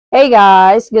Hey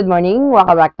guys, good morning.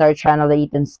 Welcome back to our channel, the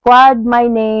Eaton Squad. My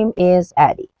name is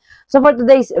Addie. So for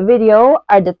today's video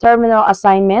are the terminal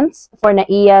assignments for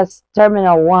NAIA's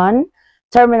Terminal 1,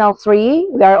 Terminal 3.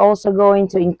 We are also going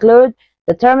to include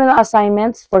the terminal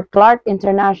assignments for Clark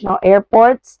International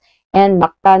Airports and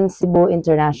Mactan Cebu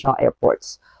International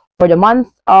Airports for the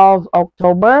month of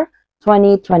October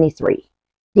 2023.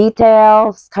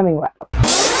 Details coming right up.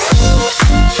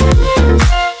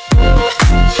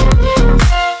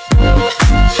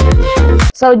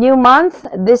 So new month,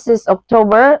 this is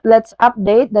October. Let's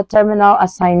update the terminal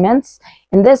assignments.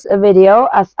 In this video,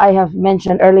 as I have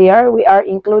mentioned earlier, we are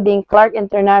including Clark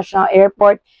International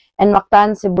Airport and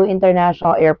Mactan Cebu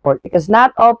International Airport because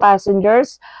not all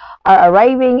passengers are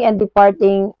arriving and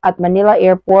departing at Manila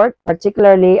Airport,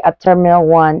 particularly at Terminal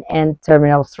 1 and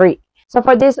Terminal 3. So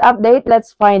for this update,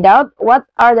 let's find out what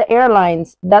are the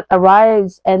airlines that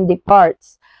arrives and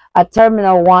departs at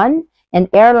Terminal 1 and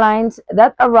airlines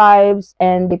that arrives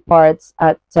and departs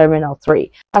at Terminal 3.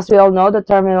 As we all know, the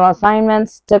terminal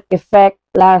assignments took effect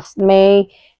last May,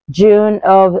 June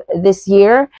of this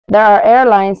year. There are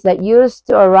airlines that used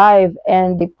to arrive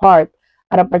and depart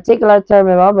at a particular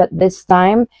terminal, but this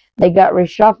time they got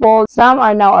reshuffled. Some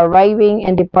are now arriving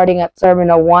and departing at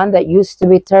Terminal 1 that used to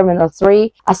be Terminal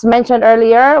 3. As mentioned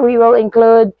earlier, we will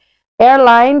include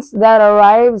airlines that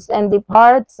arrives and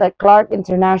departs at Clark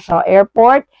International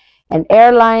Airport and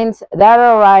airlines that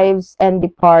arrives and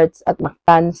departs at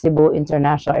Mactan Cebu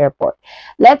International Airport.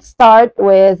 Let's start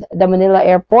with the Manila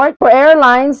Airport. For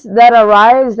airlines that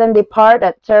arrives and depart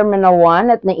at Terminal 1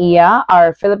 at NAIA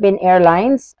are Philippine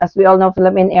Airlines. As we all know,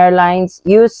 Philippine Airlines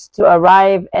used to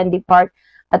arrive and depart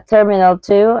at Terminal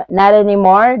 2. Not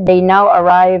anymore. They now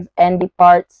arrive and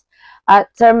depart at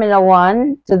Terminal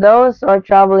 1. To those who are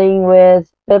traveling with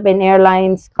Philippine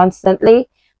Airlines constantly,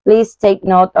 please take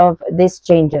note of these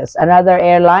changes. Another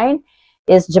airline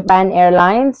is Japan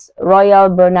Airlines, Royal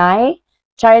Brunei,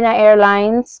 China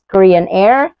Airlines, Korean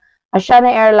Air,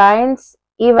 Asiana Airlines,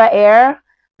 Eva Air,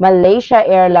 Malaysia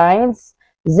Airlines,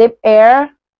 Zip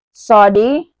Air,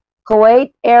 Saudi,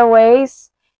 Kuwait Airways,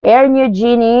 Air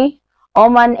Niugini,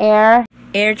 Oman Air,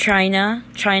 Air China,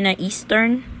 China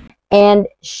Eastern, and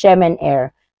Shemen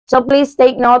Air. So please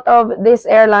take note of these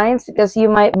airlines because you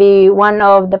might be one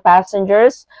of the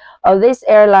passengers of these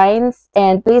airlines,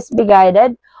 and please be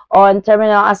guided on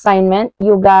terminal assignment.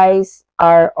 You guys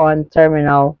are on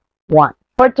Terminal 1.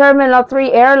 For Terminal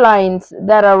 3 airlines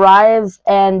that arrives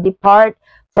and depart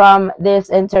from this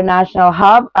international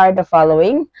hub are the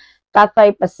following: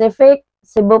 Cathay Pacific,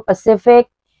 Cebu Pacific,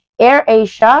 Air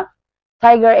Asia,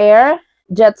 Tiger Air,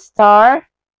 Jetstar,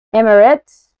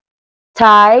 Emirates,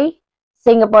 Thai,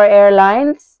 Singapore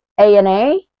Airlines,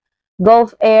 ANA,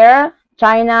 Gulf Air,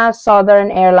 China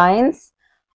Southern Airlines,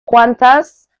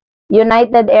 Qantas,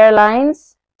 United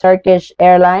Airlines, Turkish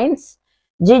Airlines,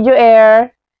 Jeju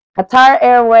Air, Qatar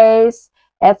Airways,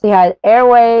 Etihad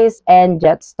Airways, and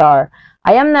Jetstar.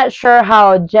 I am not sure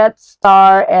how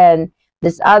Jetstar and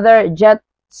this other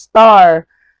Jetstar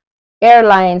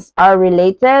airlines are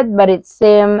related, but it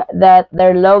seems that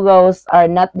their logos are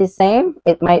not the same.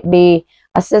 It might be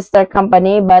a sister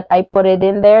company, but I put it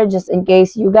in there just in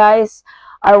case you guys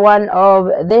are one of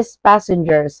these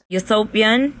passengers.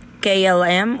 Ethiopian,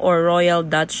 KLM or Royal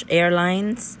Dutch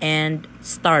Airlines, and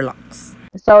Starlux.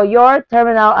 So your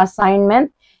terminal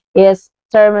assignment is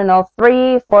Terminal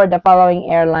 3 for the following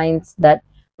airlines that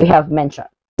we have mentioned.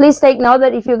 Please take note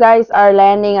that if you guys are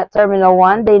landing at Terminal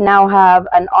 1, they now have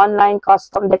an online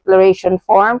custom declaration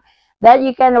form that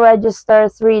you can register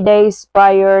 3 days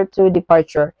prior to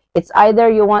departure. It's either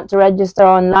you want to register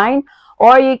online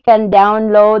or you can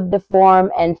download the form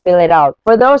and fill it out.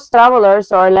 For those travelers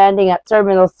who are landing at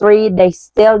Terminal 3, they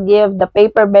still give the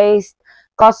paper-based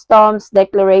customs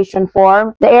declaration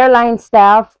form. The airline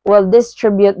staff will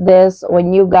distribute this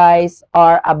when you guys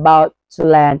are about to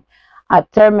land at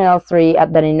Terminal 3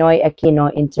 at the Ninoy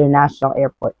Aquino International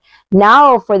Airport.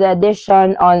 Now, for the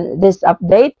addition on this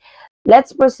update,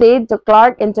 let's proceed to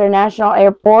Clark International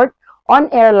Airport on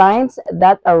airlines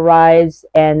that arrives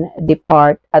and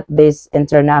depart at this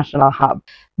international hub.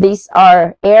 These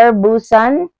are Air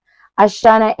Busan,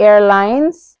 Asiana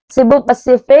Airlines, Cebu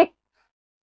Pacific,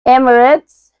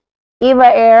 Emirates,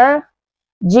 Eva Air,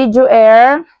 Jeju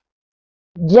Air,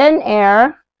 Gen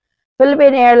Air,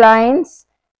 Philippine Airlines,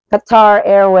 Qatar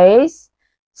Airways,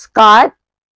 Scott,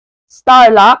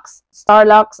 Starlux.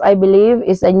 Starlux, I believe,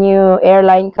 is a new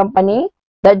airline company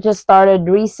that just started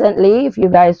recently. If you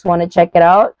guys want to check it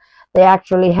out, they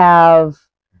actually have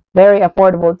very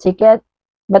affordable ticket,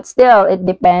 but still it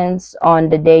depends on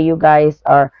the day you guys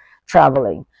are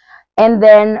traveling. and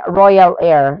then Royal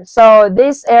Air. So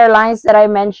these airlines that I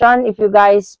mentioned, if you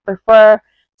guys prefer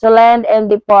to land and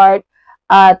depart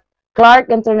at Clark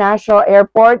International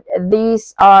Airport,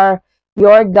 these are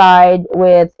your guide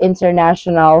with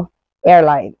international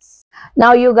airlines.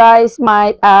 Now you guys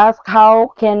might ask, how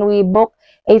can we book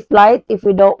a flight if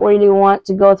we don't really want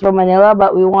to go through Manila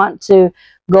but we want to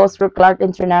go through Clark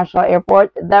International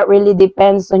Airport? That really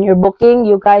depends on your booking.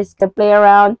 You guys can play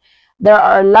around. There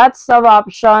are lots of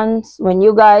options when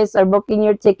you guys are booking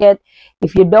your ticket.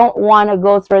 If you don't want to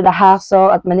go through the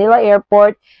hassle at Manila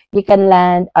Airport, you can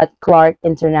land at Clark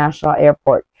International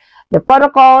Airport. The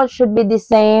protocol should be the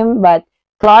same, but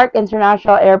Clark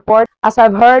International Airport, as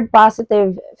I've heard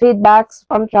positive feedbacks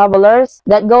from travelers,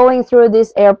 that going through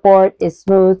this airport is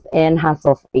smooth and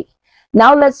hassle-free.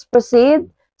 Now let's proceed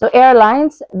to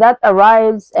airlines that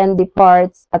arrives and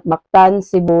departs at Mactan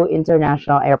Cebu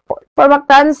International Airport. For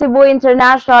Mactan Cebu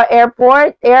International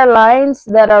Airport, airlines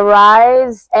that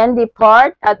arrives and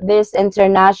depart at this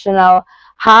international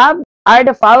hub are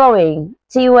the following: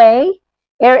 T-Way,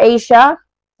 AirAsia,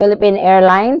 Philippine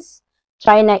Airlines,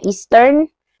 China Eastern,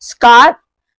 Scott,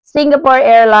 Singapore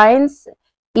Airlines,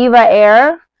 Eva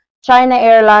Air, China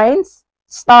Airlines,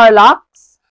 Starlux,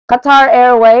 Qatar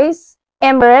Airways,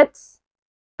 Emirates,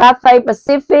 Cathay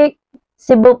Pacific,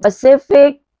 Cebu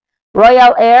Pacific,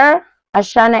 Royal Air,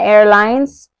 Asiana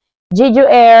Airlines, Jeju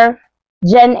Air,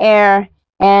 Jen Air,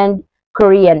 and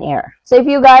Korean Air. So if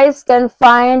you guys can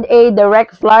find a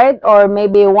direct flight or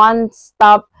maybe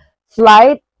one-stop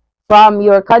flight from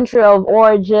your country of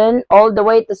origin all the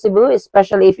way to Cebu,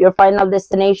 especially if your final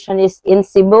destination is in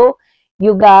Cebu,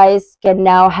 you guys can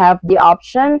now have the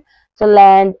option to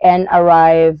land and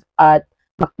arrive at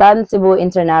Mactan Cebu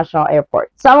International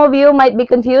Airport. Some of you might be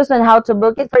confused on how to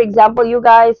book it. For example, you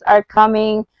guys are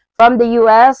coming from the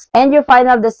US and your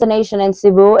final destination in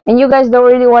Cebu, and you guys don't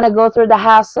really want to go through the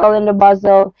hassle and the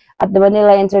bustle at the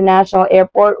Manila International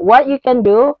Airport. What you can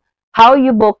do, how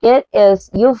you book it, is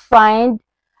you find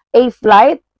a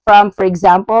flight from, for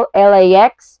example,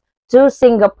 LAX to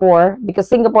Singapore, because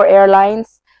Singapore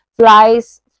Airlines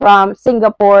flies from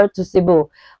Singapore to Cebu.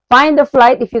 Find a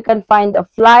flight. If you can find a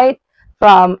flight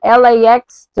from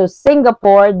LAX to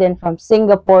Singapore, then from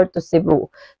Singapore to Cebu.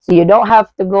 So you don't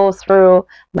have to go through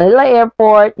Manila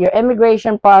Airport. Your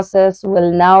immigration process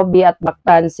will now be at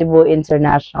Mactan Cebu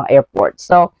International Airport.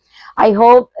 So I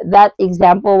hope that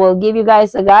example will give you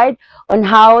guys a guide on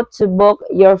how to book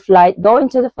your flight going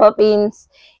to the Philippines.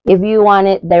 If you want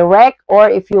it direct or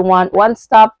if you want one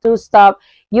stop, two stop,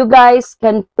 you guys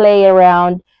can play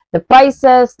around the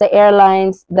prices, the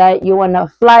airlines that you want to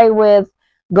fly with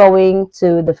going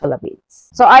to the Philippines.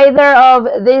 So either of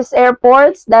these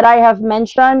airports that I have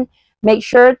mentioned, make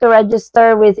sure to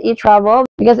register with eTravel,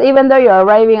 because even though you're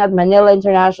arriving at Manila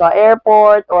International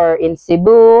Airport or in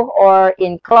Cebu or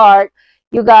in Clark,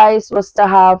 you guys will still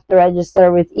have to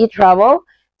register with eTravel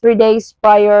 3 days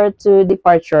prior to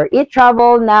departure.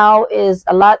 eTravel now is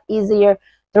a lot easier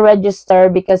to register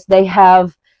because they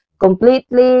have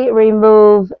completely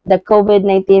removed the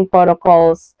COVID-19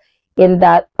 protocols in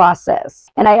that process.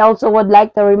 And I also would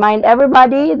like to remind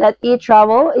everybody that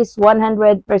eTravel is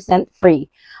 100% free.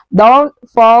 Don't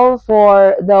fall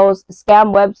for those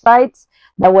scam websites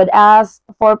that would ask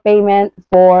for payment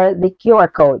for the QR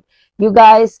code. You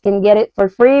guys can get it for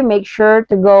free. Make sure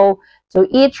to go to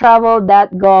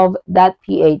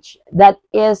etravel.gov.ph. That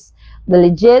is the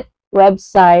legit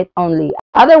website only.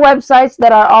 Other websites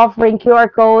that are offering QR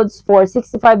codes for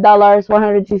 $65,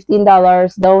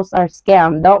 $115, those are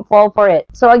scam. Don't fall for it.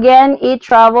 So again,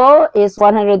 eTravel is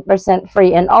 100%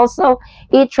 free, and also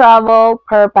eTravel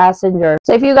per passenger.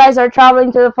 So if you guys are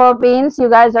traveling to the Philippines, you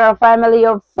guys are a family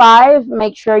of 5,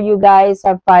 make sure you guys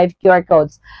have 5 QR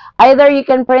codes. Either you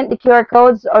can print the QR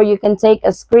codes or you can take a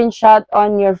screenshot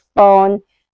on your phone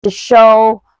to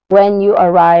show when you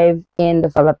arrive in the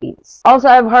Philippines. Also,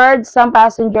 I've heard some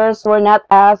passengers were not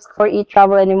asked for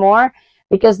eTravel anymore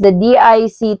because the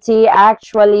DICT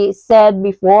actually said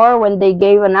before, when they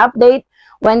gave an update,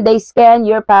 when they scan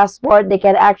your passport, they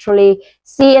can actually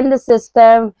see in the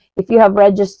system if you have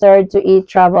registered to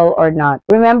eTravel or not.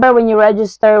 Remember, when you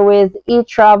register with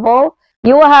eTravel,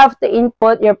 you will have to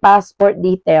input your passport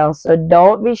details. So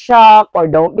don't be shocked or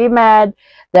don't be mad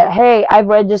that, hey, I've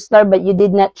registered but you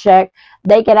did not check.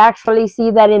 They can actually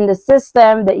see that in the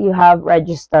system that you have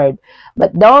registered.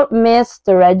 But don't miss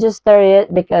to register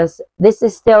it, because this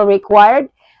is still required.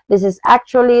 This is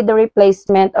actually the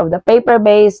replacement of the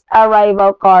paper-based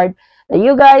arrival card that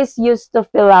you guys used to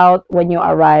fill out when you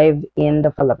arrive in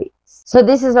the Philippines. So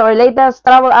this is our latest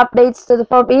travel updates to the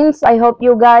Philippines. I hope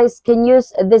you guys can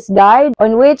use this guide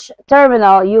on which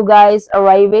terminal you guys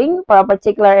arriving for a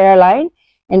particular airline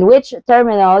and which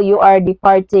terminal you are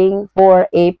departing for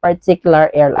a particular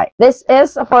airline. This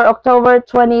is for October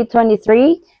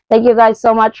 2023. Thank you guys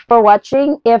so much for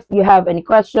watching. If you have any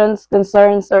questions,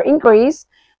 concerns, or inquiries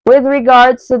with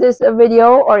regards to this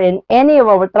video or in any of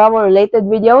our travel related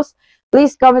videos,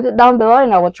 please comment it down below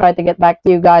and I will try to get back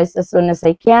to you guys as soon as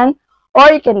I can. Or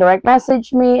you can direct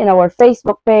message me in our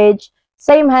Facebook page,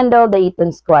 same handle, the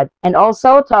Eaton Squad, and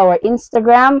also to our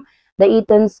Instagram, the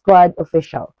Eaton Squad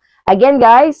Official. Again,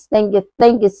 guys, thank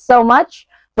you so much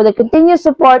for the continued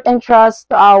support and trust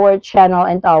to our channel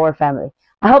and to our family.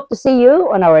 I hope to see you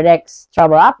on our next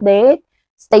travel update.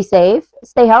 Stay safe,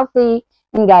 stay healthy,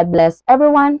 and God bless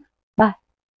everyone. Bye.